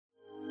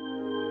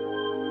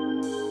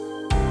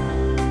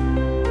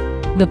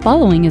The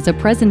following is a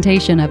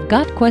presentation of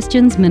Got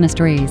Questions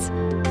Ministries.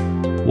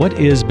 What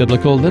is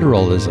biblical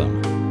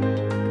literalism?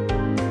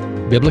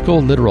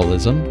 Biblical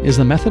literalism is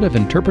the method of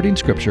interpreting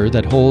Scripture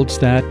that holds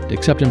that,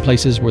 except in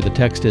places where the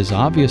text is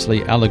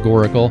obviously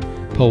allegorical,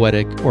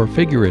 poetic, or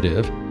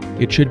figurative,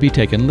 it should be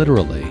taken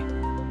literally.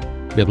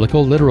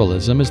 Biblical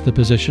literalism is the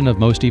position of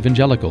most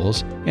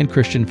evangelicals and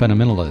Christian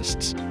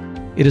fundamentalists.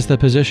 It is the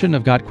position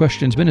of Got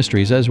Questions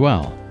Ministries as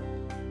well.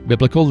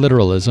 Biblical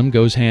literalism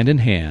goes hand in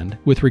hand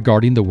with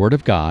regarding the Word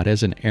of God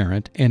as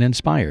inerrant and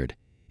inspired.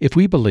 If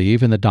we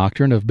believe in the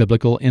doctrine of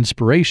biblical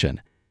inspiration,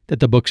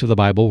 that the books of the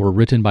Bible were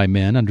written by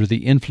men under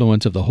the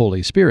influence of the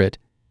Holy Spirit,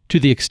 to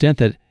the extent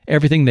that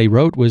everything they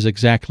wrote was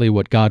exactly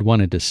what God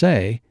wanted to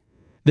say,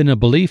 then a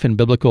belief in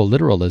biblical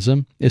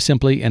literalism is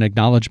simply an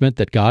acknowledgement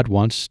that God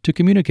wants to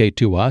communicate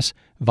to us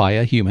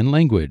via human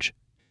language.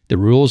 The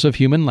rules of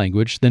human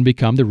language then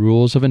become the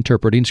rules of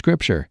interpreting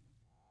Scripture.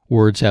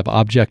 Words have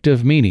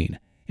objective meaning,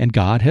 and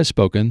God has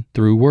spoken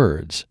through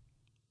words.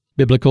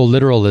 Biblical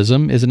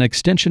literalism is an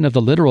extension of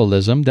the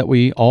literalism that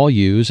we all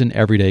use in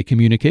everyday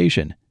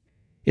communication.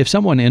 If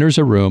someone enters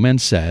a room and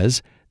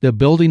says, "The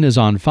building is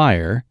on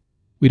fire,"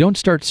 we don't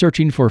start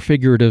searching for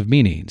figurative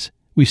meanings.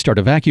 We start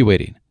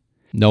evacuating.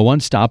 No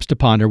one stops to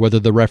ponder whether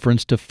the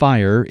reference to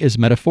fire is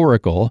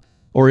metaphorical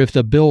or if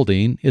the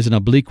building is an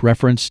oblique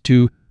reference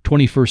to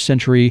 21st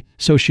century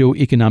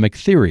socio-economic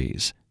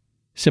theories.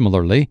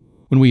 Similarly,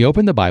 when we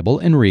open the Bible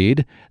and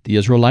read, "The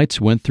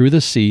Israelites went through the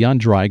sea on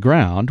dry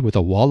ground with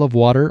a wall of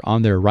water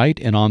on their right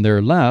and on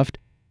their left,"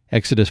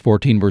 Exodus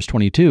 14 verse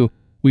 22,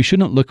 we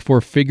shouldn't look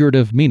for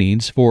figurative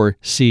meanings for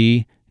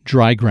sea,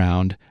 dry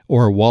ground,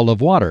 or wall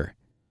of water.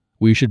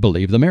 We should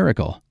believe the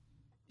miracle.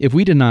 If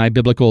we deny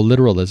biblical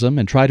literalism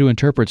and try to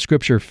interpret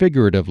Scripture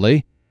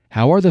figuratively,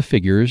 how are the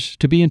figures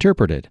to be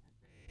interpreted?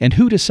 And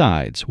who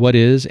decides what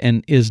is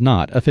and is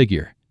not a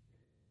figure?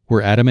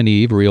 Were Adam and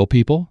Eve real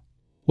people?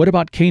 What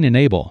about Cain and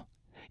Abel?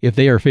 If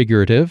they are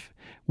figurative,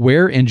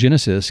 where in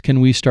Genesis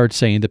can we start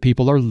saying that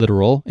people are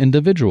literal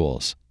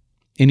individuals?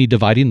 Any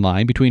dividing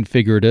line between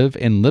figurative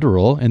and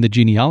literal in the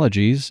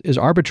genealogies is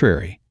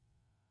arbitrary.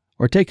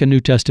 Or take a New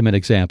Testament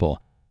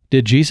example.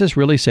 Did Jesus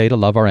really say to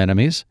love our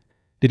enemies?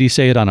 Did he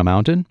say it on a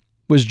mountain?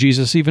 Was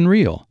Jesus even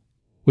real?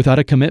 Without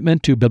a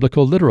commitment to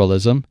biblical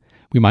literalism,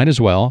 we might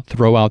as well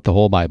throw out the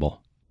whole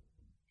Bible.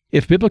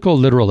 If biblical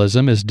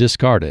literalism is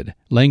discarded,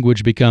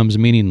 language becomes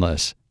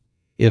meaningless.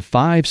 If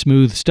 5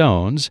 smooth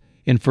stones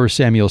in 1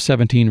 Samuel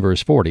 17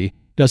 verse 40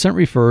 doesn't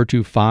refer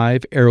to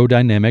 5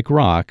 aerodynamic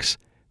rocks,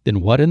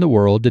 then what in the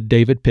world did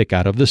David pick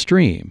out of the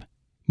stream?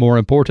 More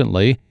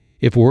importantly,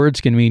 if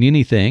words can mean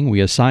anything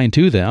we assign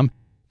to them,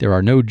 there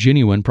are no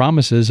genuine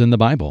promises in the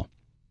Bible.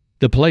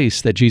 The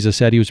place that Jesus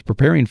said he was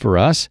preparing for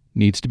us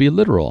needs to be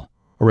literal,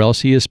 or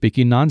else he is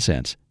speaking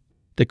nonsense.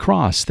 The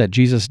cross that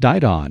Jesus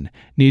died on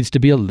needs to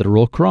be a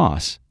literal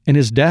cross, and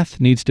his death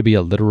needs to be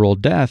a literal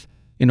death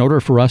in order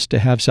for us to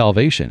have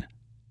salvation.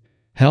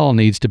 Hell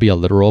needs to be a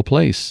literal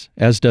place,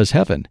 as does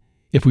heaven,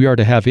 if we are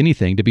to have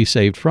anything to be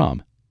saved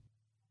from.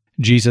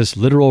 Jesus'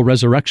 literal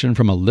resurrection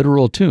from a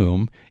literal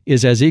tomb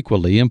is as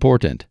equally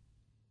important.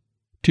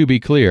 To be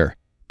clear,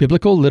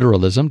 biblical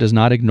literalism does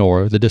not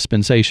ignore the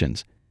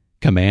dispensations.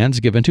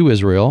 Commands given to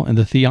Israel and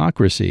the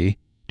theocracy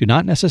do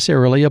not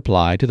necessarily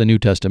apply to the New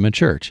Testament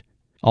church.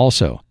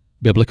 Also,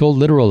 biblical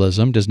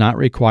literalism does not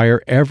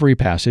require every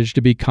passage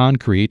to be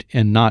concrete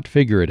and not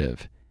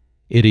figurative.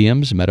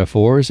 Idioms,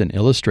 metaphors, and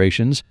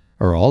illustrations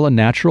are all a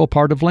natural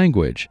part of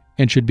language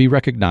and should be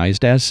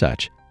recognized as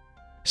such.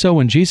 So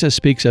when Jesus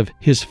speaks of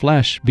his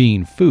flesh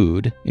being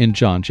food in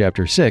John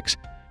chapter 6,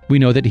 we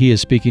know that he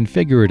is speaking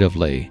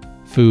figuratively.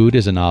 Food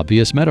is an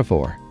obvious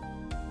metaphor.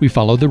 We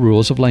follow the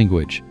rules of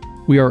language.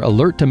 We are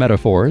alert to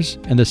metaphors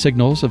and the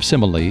signals of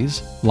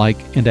similes, like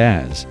and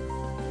as.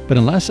 But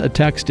unless a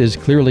text is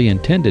clearly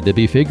intended to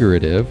be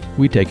figurative,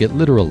 we take it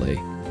literally.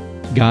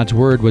 God's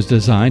Word was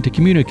designed to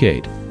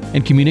communicate,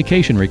 and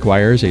communication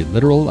requires a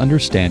literal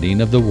understanding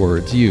of the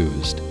words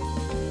used.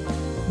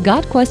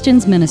 Got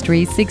Questions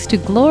Ministry seeks to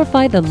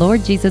glorify the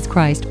Lord Jesus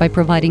Christ by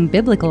providing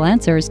biblical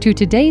answers to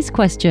today's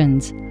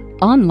questions.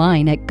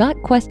 Online at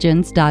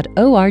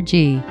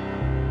gotquestions.org.